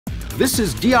This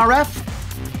is DRF,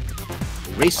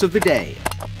 Race of the Day.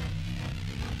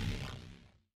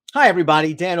 Hi,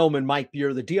 everybody. Dan Illman, Mike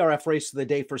Beer. The DRF Race of the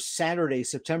Day for Saturday,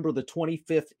 September the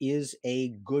 25th is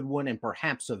a good one and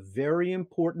perhaps a very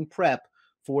important prep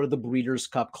for the Breeders'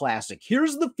 Cup Classic.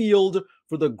 Here's the field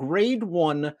for the Grade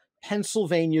 1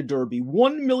 Pennsylvania Derby.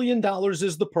 $1 million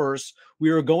is the purse.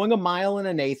 We are going 1 1/8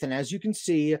 miles, and as you can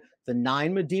see, the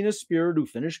 9 Medina Spirit, who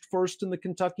finished first in the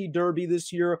Kentucky Derby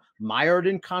this year, mired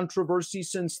in controversy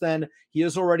since then. He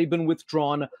has already been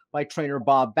withdrawn by trainer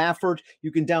Bob Baffert.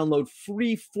 You can download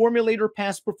free Formulator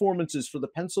past performances for the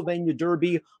Pennsylvania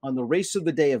Derby on the Race of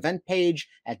the Day event page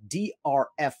at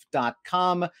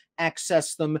DRF.com.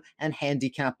 Access them and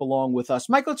handicap along with us.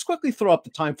 Mike, let's quickly throw up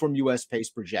the Timeform US pace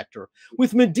projector.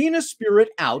 With Medina Spirit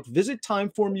out, visit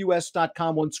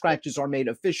timeformus.com when scratches are made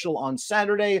official on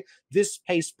Saturday. This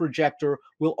pace projector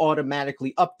will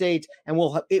automatically update, and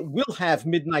it will have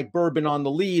Midnight Bourbon on the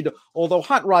lead. Although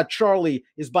Hot Rod Charlie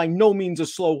is by no means a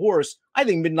slow horse, I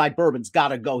think Midnight Bourbon's got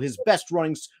to go. His best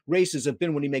running races have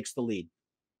been when he makes the lead.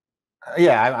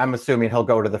 Yeah, I'm assuming he'll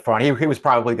go to the front. He was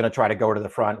probably going to try to go to the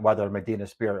front, whether Medina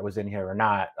Spirit was in here or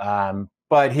not.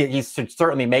 But he should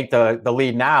certainly make the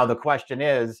lead now. The question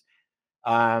is,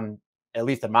 at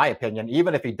least in my opinion,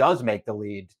 even if he does make the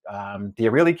lead, do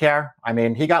you really care? I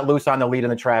mean, he got loose on the lead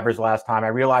in the Travers last time. I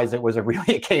realized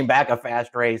it came back a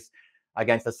fast race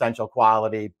against Essential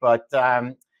Quality. But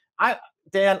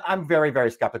Dan, I'm very,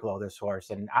 very skeptical of this horse,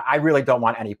 and I really don't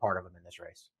want any part of him in this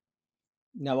race.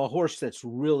 Now, a horse that's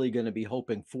really going to be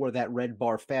hoping for that red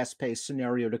bar fast-paced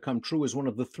scenario to come true is one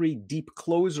of the 3 deep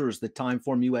closers that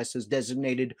Timeform US has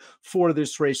designated for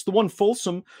this race. The one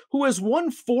Folsom, who has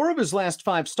won 4 of his last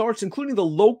 5 starts, including the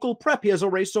local prep. He has a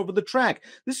race over the track.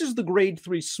 This is the Grade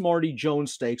 3 Smarty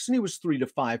Jones Stakes, and he was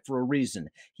 3-5 for a reason.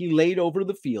 He laid over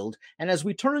the field, and as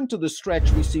we turn into the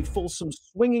stretch, we see Folsom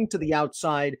swinging to the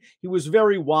outside. He was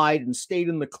very wide and stayed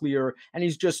in the clear, and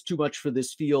he's just too much for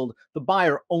this field. The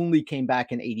buyer only came back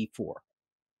in 84.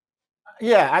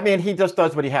 Yeah, I mean, he just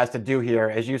does what he has to do here.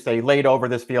 As you say, laid over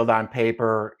this field on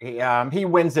paper. He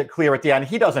wins it clear at the end.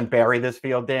 He doesn't bury this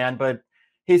field, Dan, but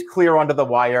he's clear under the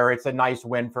wire. It's a nice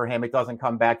win for him. It doesn't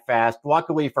come back fast.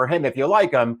 Luckily for him, if you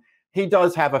like him, he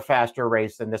does have a faster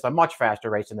race than this, a much faster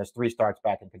race than this 3 starts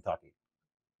back in Kentucky.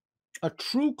 A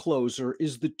true closer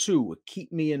is the 2.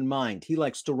 Keep Me in Mind. He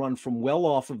likes to run from well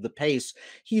off of the pace.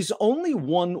 He's only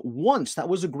won once. That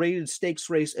was a graded stakes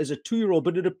race as a 2-year-old,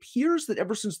 but it appears that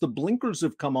ever since the blinkers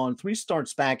have come on, 3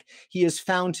 starts back, he has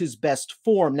found his best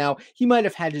form. Now, he might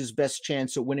have had his best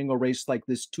chance at winning a race like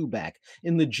this 2-back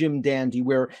in the Jim Dandy,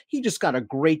 where he just got a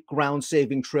great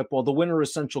ground-saving trip while the winner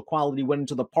Essential Quality went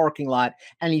into the parking lot,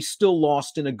 and he still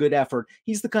lost in a good effort.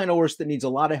 He's the kind of horse that needs a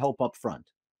lot of help up front.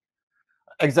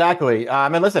 Exactly.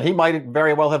 And listen, he might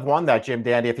very well have won that Jim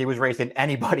Dandy if he was racing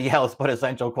anybody else but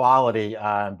Essential Quality.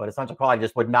 But Essential Quality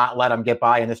just would not let him get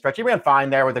by in the stretch. He ran fine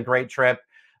there with a great trip.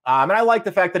 And I like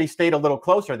the fact that he stayed a little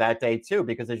closer that day, too,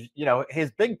 because,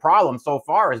 his big problem so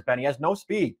far has been he has no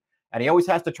speed, and he always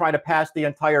has to try to pass the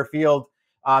entire field.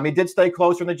 He did stay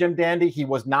closer in the Jim Dandy. He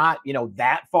was not,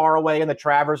 that far away in the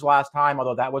Travers last time,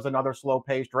 although that was another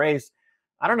slow-paced race.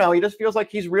 I don't know. He just feels like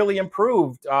he's really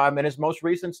improved in his most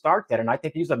recent start there, and I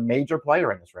think he's a major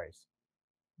player in this race.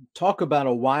 Talk about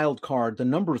a wild card. The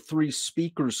number 3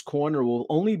 Speaker's Corner will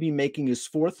only be making his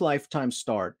 4th lifetime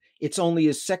start. It's only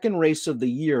his 2nd race of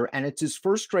the year, and it's his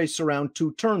first race around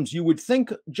 2 terms. You would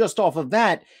think just off of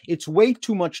that, it's way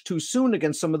too much too soon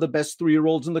against some of the best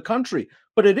 3-year-olds in the country.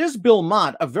 But it is Bill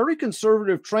Mott, a very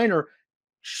conservative trainer,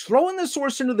 throwing this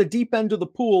horse into the deep end of the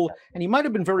pool, and he might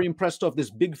have been very impressed off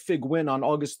this big fig win on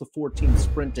August the 14th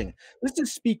sprinting. This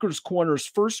is Speaker's Corner's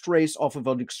first race off of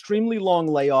an extremely long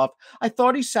layoff. I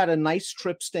thought he sat a nice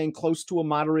trip, staying close to a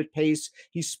moderate pace.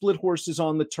 He split horses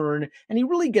on the turn, and he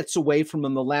really gets away from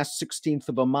him the last 16th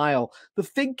of a mile. The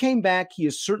fig came back. He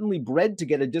is certainly bred to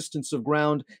get a distance of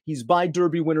ground. He's by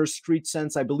Derby winner Street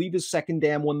Sense. I believe his 2nd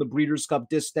dam won the Breeders' Cup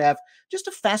Distaff. Just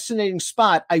a fascinating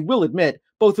spot, I will admit.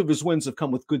 Both of his wins have come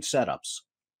with good setups.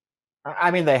 I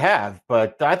mean, they have,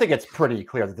 but I think it's pretty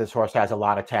clear that this horse has a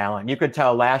lot of talent. You could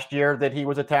tell last year that he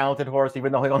was a talented horse,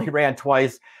 even though he only ran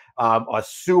twice. A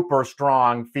super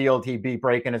strong field he beat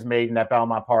breaking his maiden at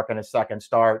Belmont Park in his 2nd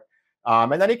start.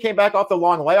 And then he came back off the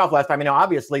long layoff last time.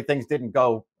 Obviously things didn't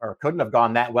go or couldn't have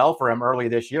gone that well for him early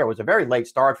this year. It was a very late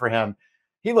start for him.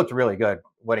 He looked really good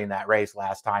winning that race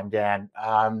last time, Dan.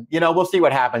 We'll see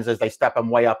what happens as they step him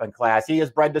way up in class. He is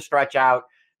bred to stretch out.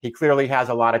 He clearly has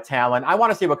a lot of talent. I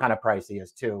want to see what kind of price he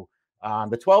is, too.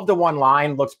 The 12-1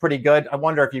 line looks pretty good. I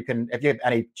wonder if you have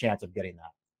any chance of getting that.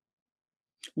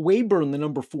 Wayburn, the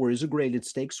number 4, is a graded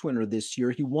stakes winner this year.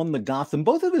 He won the Gotham.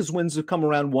 Both of his wins have come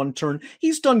around one turn.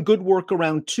 He's done good work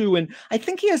around two, and I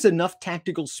think he has enough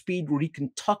tactical speed where he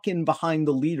can tuck in behind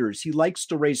the leaders. He likes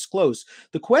to race close.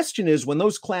 The question is, when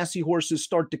those classy horses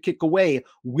start to kick away,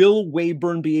 will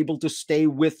Wayburn be able to stay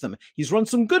with them? He's run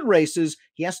some good races.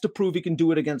 He has to prove he can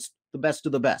do it against the best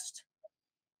of the best.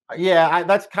 Yeah,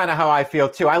 that's kind of how I feel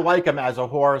too. I like him as a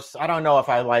horse. I don't know if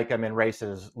I like him in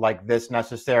races like this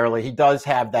necessarily. He does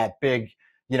have that big,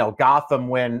 Gotham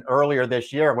win earlier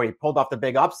this year where he pulled off the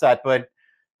big upset. But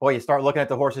boy, you start looking at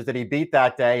the horses that he beat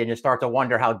that day and you start to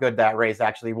wonder how good that race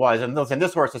actually was. And listen,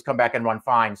 this horse has come back and run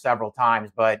fine several times,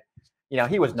 but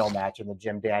he was no match in the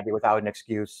Jim Dandy without an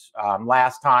excuse.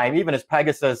 Last time, even as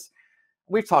Pegasus,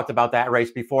 we've talked about that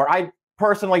race before. I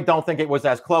personally don't think it was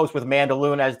as close with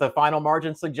Mandaloun as the final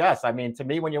margin suggests. I mean, to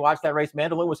me, when you watch that race,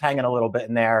 Mandaloun was hanging a little bit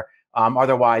in there.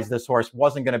 Otherwise, this horse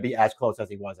wasn't going to be as close as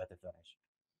he was at the finish.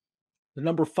 The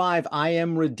number 5, I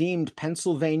Am Redeemed,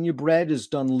 Pennsylvania bred, has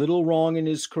done little wrong in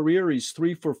his career. He's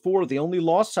 3 for 4. The only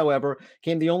loss, however,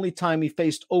 came the only time he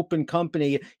faced open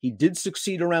company. He did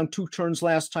succeed around 2 turns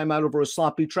last time out over a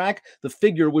sloppy track. The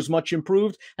figure was much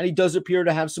improved, and he does appear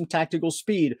to have some tactical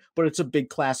speed, but it's a big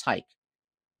class hike.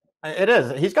 It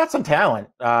is. He's got some talent.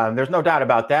 There's no doubt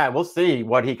about that. We'll see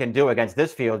what he can do against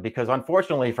this field because,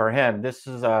 unfortunately for him, this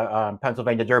is a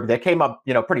Pennsylvania Derby that came up,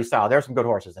 pretty solid. There's some good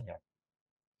horses in here.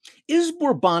 Is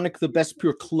Bourbonic the best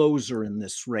pure closer in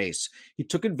this race? He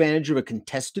took advantage of a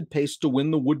contested pace to win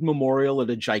the Wood Memorial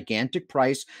at a gigantic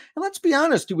price. And let's be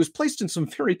honest, he was placed in some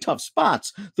very tough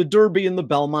spots. The Derby and the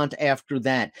Belmont after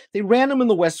that. They ran him in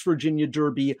the West Virginia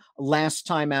Derby last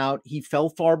time out. He fell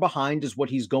far behind is what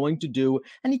he's going to do.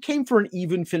 And he came for an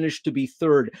even finish to be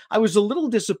third. I was a little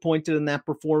disappointed in that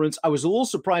performance. I was a little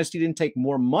surprised he didn't take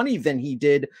more money than he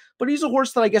did. But he's a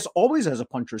horse that I guess always has a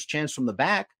puncher's chance from the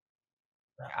back.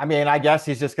 I mean, I guess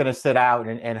he's just going to sit out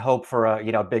and hope for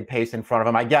a big pace in front of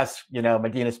him. I guess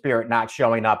Medina Spirit not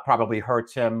showing up probably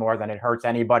hurts him more than it hurts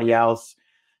anybody else.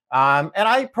 And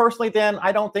I personally, Dan,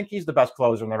 I don't think he's the best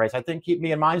closer in the race. I think Keep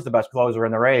Me in Mind's the best closer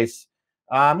in the race.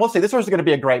 We'll see. This horse is going to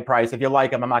be a great price. If you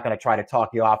like him, I'm not going to try to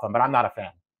talk you off him, but I'm not a fan.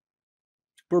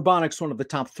 Bourbonic's one of the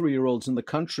top 3-year-olds in the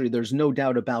country. There's no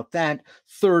doubt about that.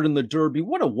 Third in the Derby.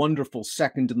 What a wonderful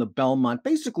second in the Belmont.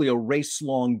 Basically a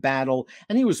race-long battle,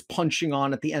 and he was punching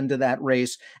on at the end of that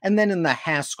race. And then in the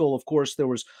Haskell, of course, there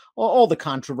was all the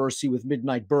controversy with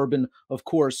Midnight Bourbon, of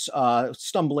course,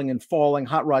 stumbling and falling.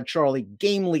 Hot Rod Charlie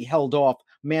gamely held off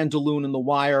Mandaloun in the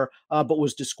wire, but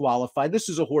was disqualified. This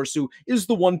is a horse who is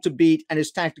the one to beat, and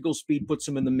his tactical speed puts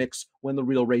him in the mix when the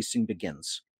real racing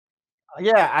begins.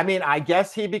 Yeah, I mean, I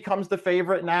guess he becomes the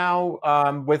favorite now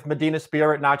with Medina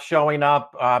Spirit not showing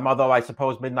up. Although I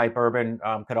suppose Midnight Bourbon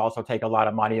could also take a lot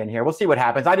of money in here. We'll see what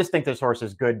happens. I just think this horse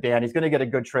is good, Dan. He's going to get a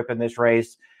good trip in this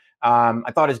race.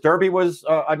 I thought his Derby was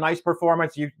a nice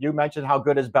performance. You mentioned how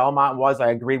good his Belmont was.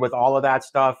 I agree with all of that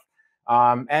stuff.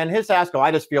 And his Haskell,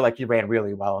 I just feel like he ran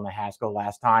really well in the Haskell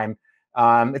last time.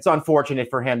 It's unfortunate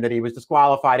for him that he was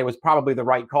disqualified. It was probably the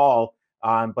right call.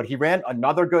 But he ran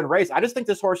another good race. I just think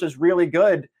this horse is really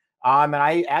good. And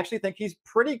I actually think he's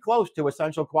pretty close to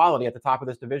essential quality at the top of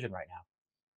this division right now.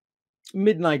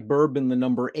 Midnight Bourbon, the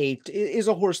number 8, is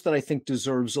a horse that I think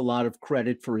deserves a lot of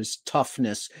credit for his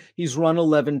toughness. He's run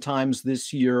 11 times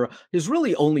this year. His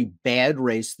really only bad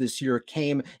race this year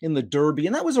came in the Derby,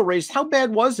 and that was a race. How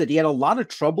bad was it? He had a lot of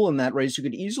trouble in that race. You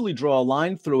could easily draw a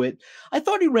line through it. I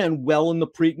thought he ran well in the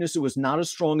Preakness. It was not a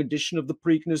strong edition of the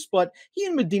Preakness, but he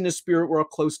and Medina Spirit were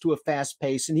close to a fast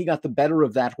pace, and he got the better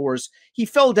of that horse. He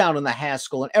fell down in the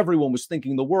Haskell, and everyone was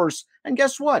thinking the worst. And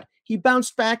guess what? He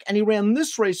bounced back, and he ran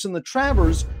this race in the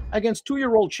Travers against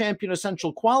 2-year-old champion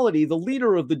Essential Quality, the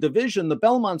leader of the division, the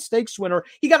Belmont Stakes winner.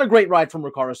 He got a great ride from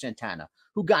Ricardo Santana,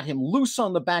 who got him loose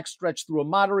on the backstretch through a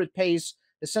moderate pace.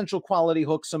 Essential Quality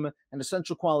hooks him, and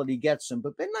Essential Quality gets him.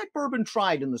 But Midnight Bourbon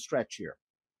tried in the stretch here.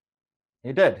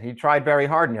 He did. He tried very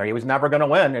hard in here. He was never going to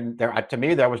win. And to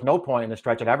me, there was no point in the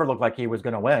stretch it ever looked like he was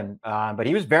going to win. But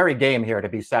he was very game here to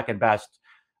be second best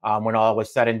when all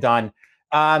was said and done.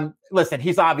 Listen,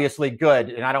 he's obviously good,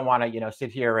 and I don't want to,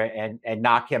 sit here and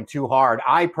knock him too hard.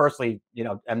 I personally,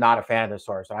 am not a fan of this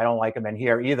horse. I don't like him in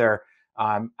here either.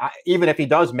 Even if he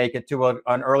does make it to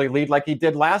an early lead like he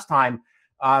did last time,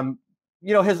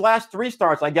 his last 3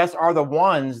 starts, I guess, are the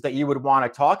ones that you would want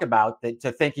to talk about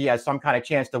to think he has some kind of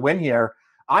chance to win here.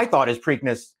 I thought his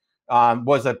Preakness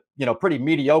was a, pretty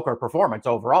mediocre performance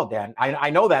overall, Dan. I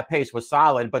know that pace was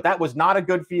solid, but that was not a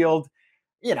good field.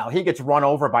 He gets run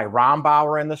over by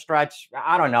Rombauer in the stretch.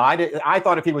 I don't know. I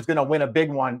thought if he was going to win a big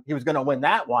one, he was going to win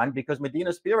that one because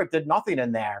Medina Spirit did nothing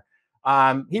in there.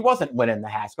 He wasn't winning the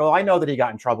Haskell. I know that he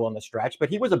got in trouble in the stretch, but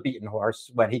he was a beaten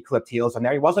horse when he clipped heels in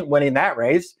there. He wasn't winning that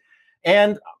race.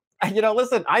 And,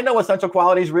 listen, I know Essential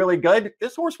Quality is really good.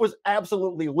 This horse was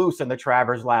absolutely loose in the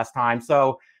Travers last time.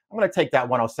 So I'm going to take that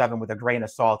 107 with a grain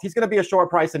of salt. He's going to be a short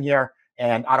price in here,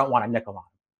 and I don't want a nickel on him.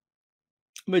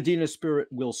 Medina Spirit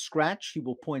will scratch. He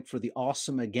will point for the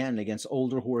awesome again against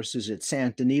older horses at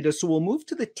Santa Anita. So we'll move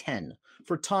to the 10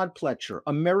 for Todd Pletcher,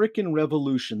 American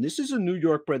Revolution. This is a New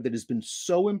York bred that has been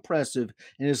so impressive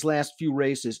in his last few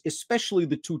races, especially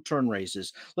the 2-turn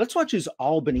races. Let's watch his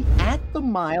Albany at the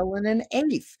mile and an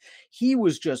eighth. He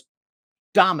was just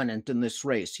dominant in this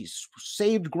race. He's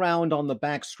saved ground on the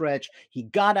backstretch. He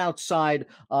got outside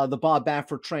the Bob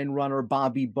Baffert train runner,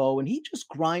 Bobby Bow, and he just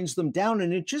grinds them down.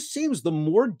 And it just seems the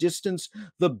more distance,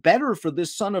 the better for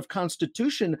this son of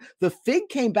Constitution. The Fig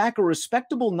came back a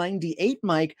respectable 98,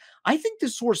 Mike. I think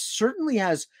this horse certainly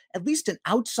has at least an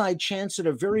outside chance at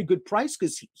a very good price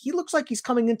because he looks like he's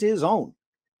coming into his own.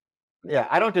 Yeah,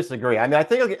 I don't disagree. I mean,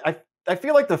 I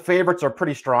feel like the favorites are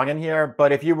pretty strong in here,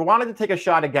 but if you wanted to take a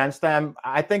shot against them,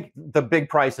 I think the big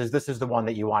price is this is the one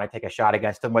that you want to take a shot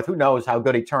against him with. Who knows how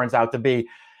good he turns out to be?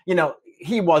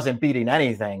 He wasn't beating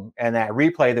anything in that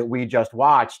replay that we just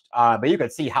watched, but you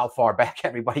could see how far back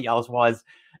everybody else was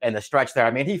in the stretch there.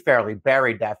 I mean, he fairly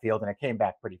buried that field, and it came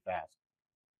back pretty fast.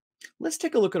 Let's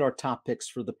take a look at our top picks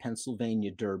for the Pennsylvania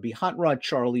Derby. Hot Rod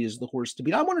Charlie is the horse to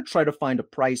beat. I want to try to find a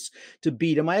price to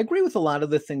beat him. I agree with a lot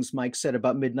of the things Mike said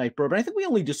about Midnight Bourbon. I think we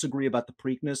only disagree about the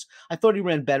Preakness. I thought he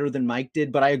ran better than Mike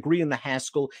did, but I agree in the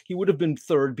Haskell. He would have been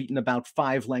third, beaten about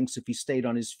 5 lengths if he stayed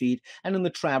on his feet. And in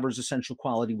the Travers, Essential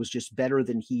Quality was just better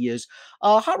than he is.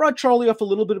 Hot Rod Charlie off a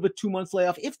little bit of a 2-month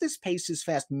layoff. If this pace is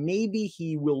fast, maybe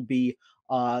he will be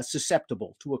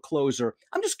susceptible to a closer.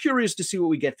 I'm just curious to see what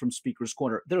we get from Speaker's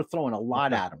Corner. They're throwing a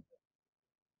lot at him.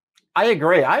 I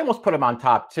agree. I almost put him on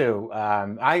top too.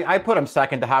 I put him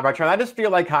second to Hot Rod Charlie. I just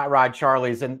feel like Hot Rod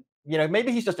Charlie's and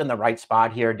maybe he's just in the right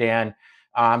spot here, Dan.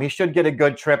 He should get a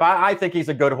good trip. I think he's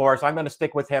a good horse. I'm going to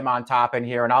stick with him on top in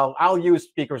here, and I'll use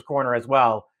Speaker's Corner as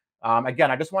well.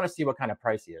 Again, I just want to see what kind of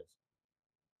price he is.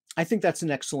 I think that's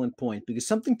an excellent point because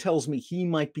something tells me he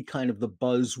might be kind of the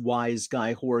buzz wise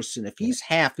guy horse. And if he's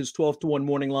half his 12-1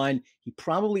 morning line, he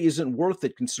probably isn't worth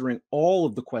it considering all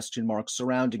of the question marks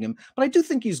surrounding him. But I do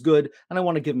think he's good and I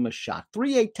want to give him a shot.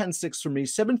 3-8-10-6 for me,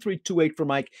 7-3-2-8 for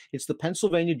Mike. It's the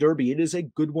Pennsylvania Derby. It is a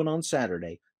good one on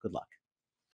Saturday. Good luck.